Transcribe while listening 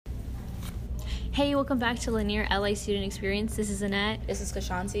Hey, welcome back to Linear LA Student Experience. This is Annette. This is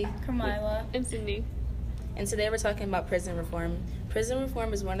Kashanti. Kamila. And Cindy. And today we're talking about prison reform. Prison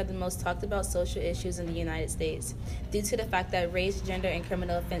reform is one of the most talked about social issues in the United States, due to the fact that race, gender, and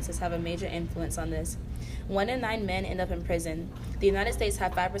criminal offenses have a major influence on this. 1 in 9 men end up in prison. The United States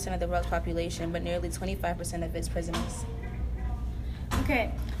has 5% of the world's population, but nearly 25% of its prisoners.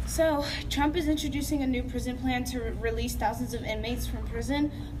 Okay, so Trump is introducing a new prison plan to release thousands of inmates from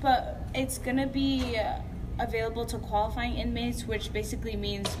prison, but it's going to be available to qualifying inmates, which basically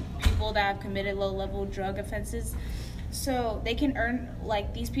means people that have committed low-level drug offenses. So they can earn,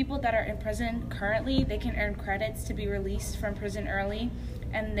 like these people that are in prison currently, they can earn credits to be released from prison early,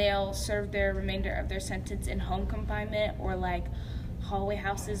 and they'll serve their remainder of their sentence in home confinement or like hallway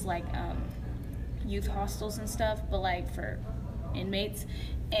houses, like youth hostels and stuff, but like for inmates.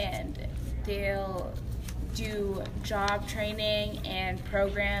 And they'll do job training and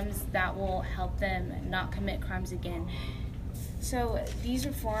programs that will help them not commit crimes again. So these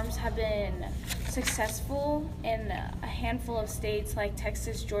reforms have been successful in a handful of states like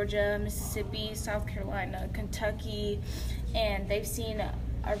Texas, Georgia, Mississippi, South Carolina, Kentucky, and they've seen a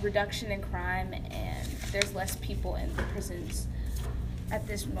reduction in crime, and there's less people in the prisons at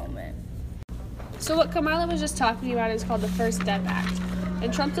this moment. So what Kamila was just talking about is called the First Step Act.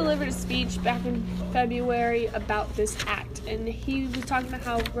 And Trump delivered a speech back in February about this act. And he was talking about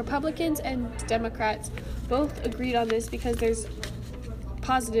how Republicans and Democrats both agreed on this because there's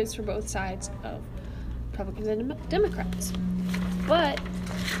positives for both sides of Republicans and Democrats. But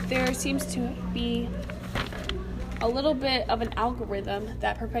there seems to be a little bit of an algorithm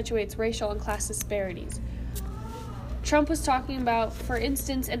that perpetuates racial and class disparities. Trump was talking about, for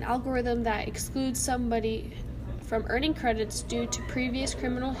instance, an algorithm that excludes somebody from earning credits due to previous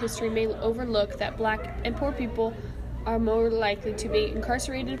criminal history may overlook that Black and poor people are more likely to be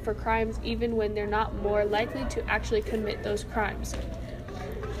incarcerated for crimes even when they're not more likely to actually commit those crimes.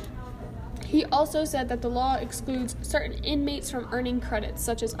 He also said that the law excludes certain inmates from earning credits,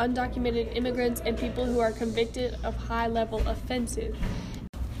 such as undocumented immigrants and people who are convicted of high-level offenses.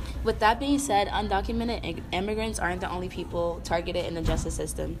 With that being said, undocumented immigrants aren't the only people targeted in the justice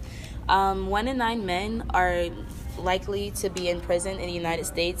system. 1 in 9 men are likely to be in prison in the United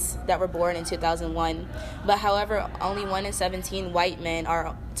States that were born in 2001. But however, only 1 in 17 white men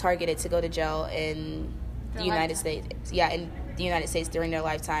are targeted to go to jail in the United States. In the United States during their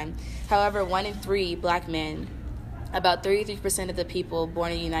lifetime. However, 1 in 3 Black men, about 33% of the people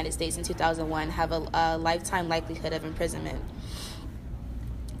born in the United States in 2001, have a lifetime likelihood of imprisonment.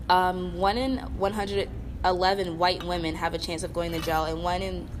 1 in 111 white women have a chance of going to jail, and 1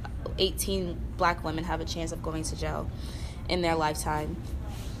 in 18 Black women have a chance of going to jail in their lifetime.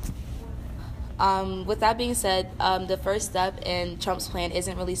 With that being said, the first step in Trump's plan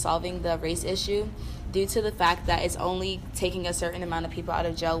isn't really solving the race issue due to the fact that it's only taking a certain amount of people out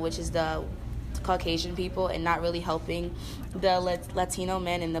of jail, which is the Caucasian people, and not really helping the Latino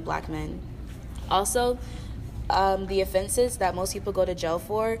men and the Black men. Also, the offenses that most people go to jail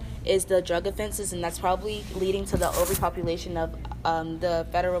for is the drug offenses, and that's probably leading to the overpopulation of the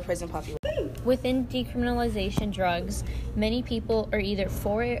federal prison population. Within decriminalization drugs, many people are either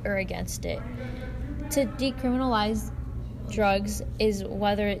for it or against it. To decriminalize drugs is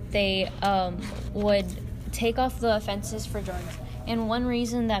whether they would take off the offenses for drugs. And one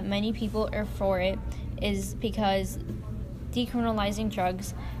reason that many people are for it is because decriminalizing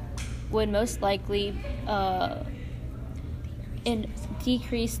drugs would most likely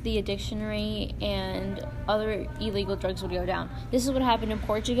decrease the addiction rate, and other illegal drugs would go down. This is what happened in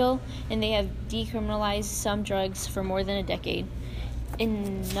Portugal, and they have decriminalized some drugs for more than a decade.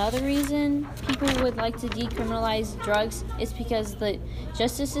 Another reason people would like to decriminalize drugs is because the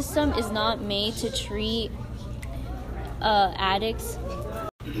justice system is not made to treat addicts.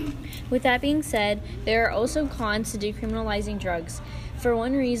 With that being said, there are also cons to decriminalizing drugs. For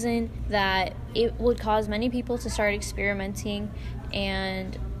one reason, that it would cause many people to start experimenting,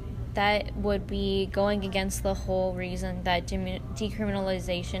 and that would be going against the whole reason that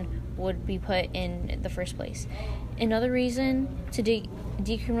decriminalization would be put in the first place. Another reason to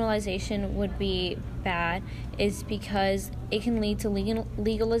decriminalization would be bad is because it can lead to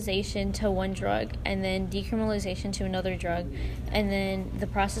legalization to one drug and then decriminalization to another drug, and then the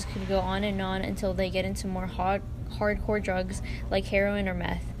process could go on and on until they get into more hardcore drugs like heroin or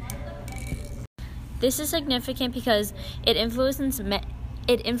meth. This is significant because it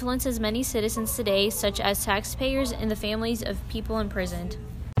influences many citizens today, such as taxpayers and the families of people imprisoned.